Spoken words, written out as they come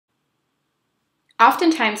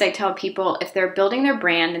Oftentimes I tell people if they're building their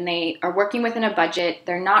brand and they are working within a budget,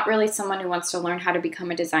 they're not really someone who wants to learn how to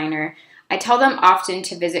become a designer, I tell them often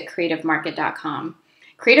to visit creativemarket.com.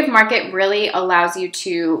 Creative Market really allows you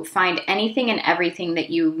to find anything and everything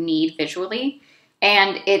that you need visually,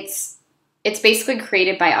 and it's basically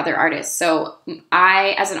created by other artists. So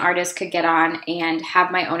I, as an artist, could get on and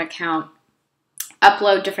have my own account,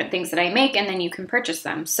 upload different things that I make, and then you can purchase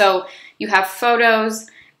them. So you have photos,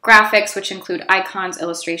 graphics, which include icons,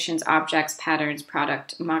 illustrations, objects, patterns,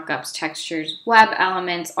 product, mockups, textures, web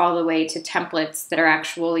elements, all the way to templates that are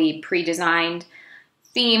actually pre-designed,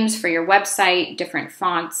 themes for your website, different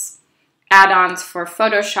fonts, add-ons for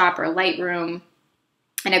Photoshop or Lightroom,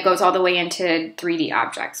 and it goes all the way into 3D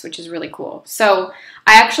objects, which is really cool. So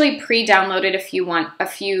I actually pre-downloaded a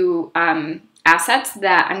few assets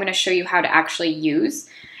that I'm going to show you how to actually use.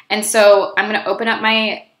 And so I'm going to open up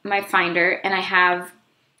my Finder, and I have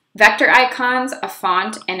vector icons, a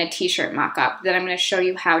font, and a t-shirt mockup that I'm going to show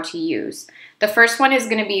you how to use. The first one is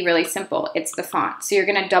going to be really simple. It's the font. So you're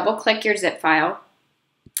going to double click your zip file,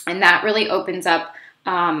 and that really opens up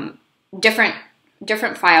different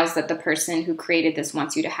files that the person who created this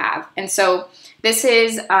wants you to have. And so this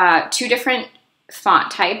is 2 different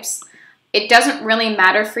font types. It doesn't really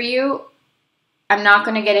matter for you. I'm not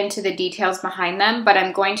going to get into the details behind them, but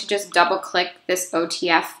I'm going to just double click this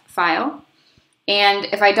OTF file. And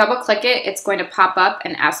if I double click it, it's going to pop up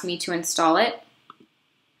and ask me to install it.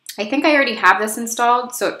 I think I already have this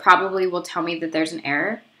installed, so it probably will tell me that there's an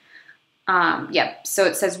error. Yep, so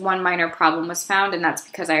it says one minor problem was found, and that's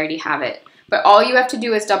because I already have it. But all you have to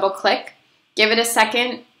do is double click, give it a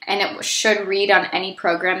second, and it should read on any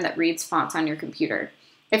program that reads fonts on your computer.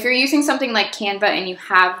 If you're using something like Canva and you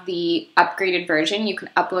have the upgraded version, you can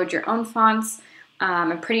upload your own fonts.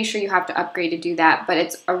 I'm pretty sure you have to upgrade to do that, but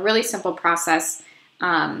it's a really simple process.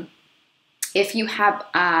 If you have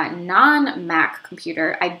a non-Mac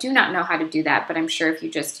computer, I do not know how to do that, but I'm sure if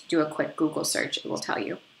you just do a quick Google search, it will tell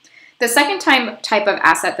you. The second type of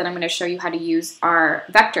asset that I'm going to show you how to use are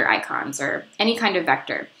vector icons, or any kind of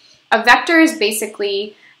vector. A vector is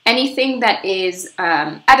basically anything that is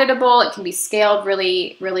editable. It can be scaled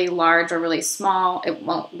really, really large or really small. It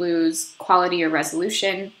won't lose quality or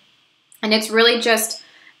resolution. And it's really just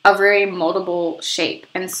a very moldable shape.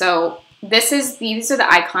 And so these are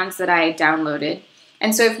the icons that I downloaded.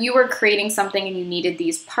 And so if you were creating something and you needed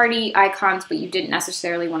these party icons, but you didn't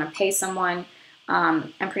necessarily want to pay someone,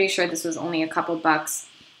 I'm pretty sure this was only a couple bucks.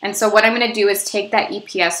 And so what I'm going to do is take that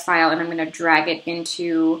EPS file and I'm going to drag it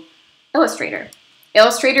into Illustrator.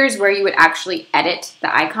 Illustrator is where you would actually edit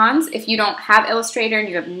the icons. If you don't have Illustrator and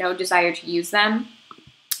you have no desire to use them,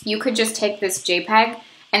 you could just take this JPEG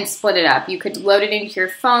and split it up. You could load it into your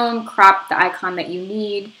phone, crop the icon that you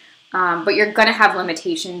need, but you're going to have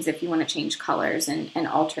limitations if you want to change colors and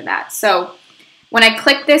alter that. So when I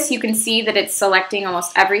click this, you can see that it's selecting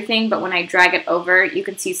almost everything, but when I drag it over, you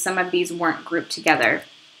can see some of these weren't grouped together.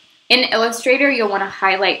 In Illustrator, you'll want to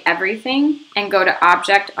highlight everything and go to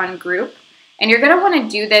Object, Ungroup. And you're going to want to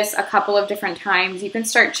do this a couple of different times. You can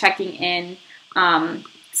start checking in.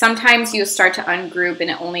 Sometimes you'll start to ungroup and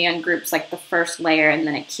it only ungroups like the first layer, and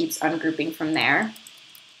then it keeps ungrouping from there.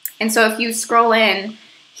 And so if you scroll in,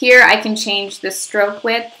 here I can change the stroke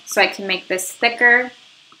width, so I can make this thicker.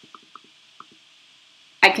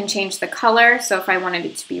 I can change the color, so if I wanted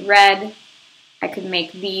it to be red, I could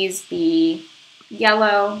make these be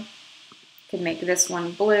yellow. I could make this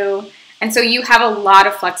one blue. And so you have a lot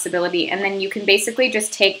of flexibility, and then you can basically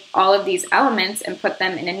just take all of these elements and put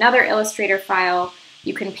them in another Illustrator file.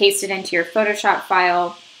 You can paste it into your Photoshop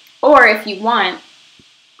file, or if you want,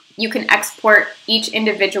 you can export each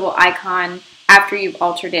individual icon after you've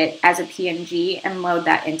altered it as a PNG and load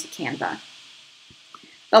that into Canva.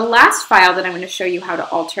 The last file that I'm going to show you how to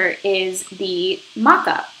alter is the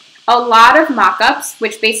mockup. A lot of mockups,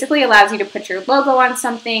 which basically allows you to put your logo on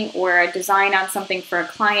something or a design on something for a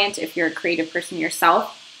client if you're a creative person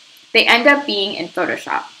yourself, they end up being in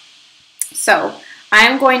Photoshop. So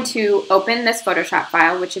I'm going to open this Photoshop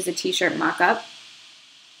file, which is a t-shirt mockup.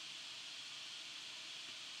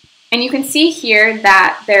 And you can see here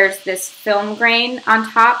that there's this film grain on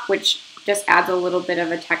top, which just adds a little bit of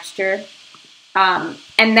a texture. And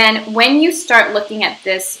then when you start looking at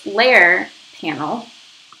this layer panel,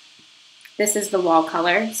 this is the wall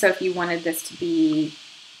color. So if you wanted this to be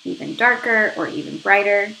even darker or even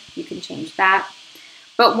brighter, you can change that.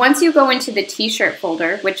 But once you go into the t-shirt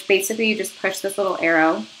folder, which basically you just push this little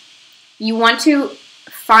arrow, you want to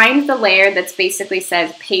find the layer that's basically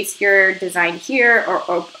says paste your design here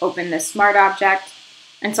or open this smart object.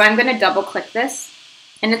 And so I'm going to double click this,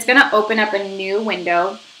 and it's going to open up a new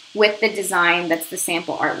window with the design that's the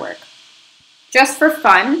sample artwork. Just for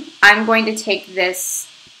fun, I'm going to take this,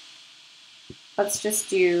 let's just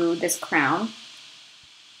do this crown.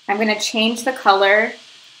 I'm going to change the color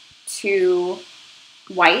to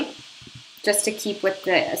white just to keep with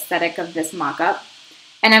the aesthetic of this mock-up.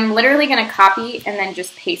 And I'm literally going to copy and then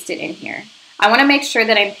just paste it in here. I want to make sure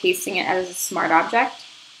that I'm pasting it as a smart object.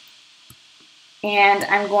 And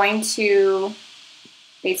I'm going to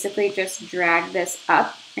basically just drag this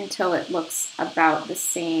up until it looks about the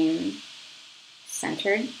same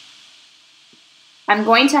centered. I'm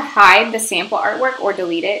going to hide the sample artwork or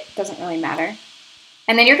delete it, doesn't really matter.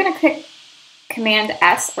 And then you're going to click Command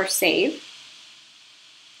S or save.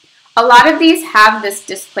 A lot of these have this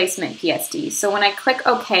displacement PSD. So when I click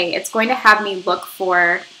OK, it's going to have me look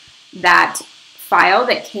for that file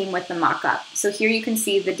that came with the mockup. So here you can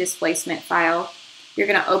see the displacement file. You're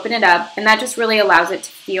going to open it up, and that just really allows it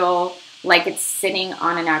to feel like it's sitting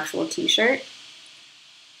on an actual t-shirt.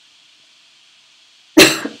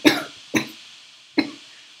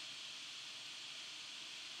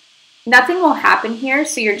 Nothing will happen here,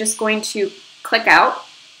 so you're just going to click out,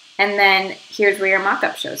 and then here's where your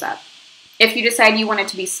mockup shows up. If you decide you want it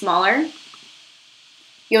to be smaller,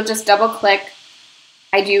 you'll just double click.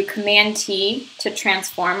 I do Command T to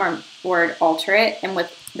transform or alter it, and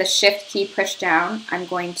with the Shift key pushed down, I'm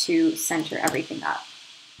going to center everything up.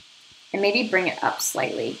 And maybe bring it up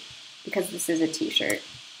slightly, because this is a t-shirt.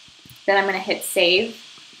 Then I'm going to hit save.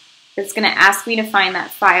 It's going to ask me to find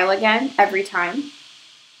that file again every time.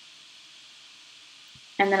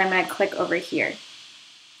 And then I'm going to click over here.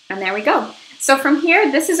 And there we go. So from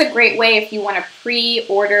here, this is a great way if you want to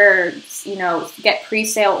pre-order, get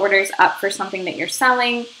pre-sale orders up for something that you're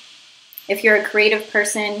selling. If you're a creative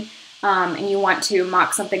person and you want to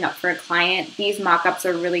mock something up for a client, these mock-ups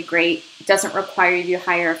are really great. It doesn't require you to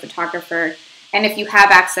hire a photographer. And if you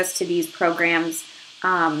have access to these programs,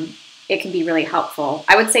 it can be really helpful.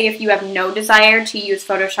 I would say if you have no desire to use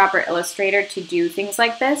Photoshop or Illustrator to do things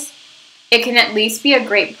like this, it can at least be a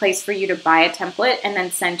great place for you to buy a template and then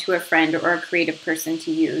send to a friend or a creative person to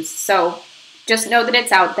use. So just know that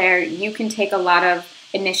it's out there. You can take a lot of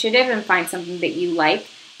initiative and find something that you like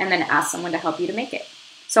and then ask someone to help you to make it.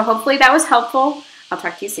 So hopefully that was helpful. I'll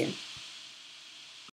talk to you soon.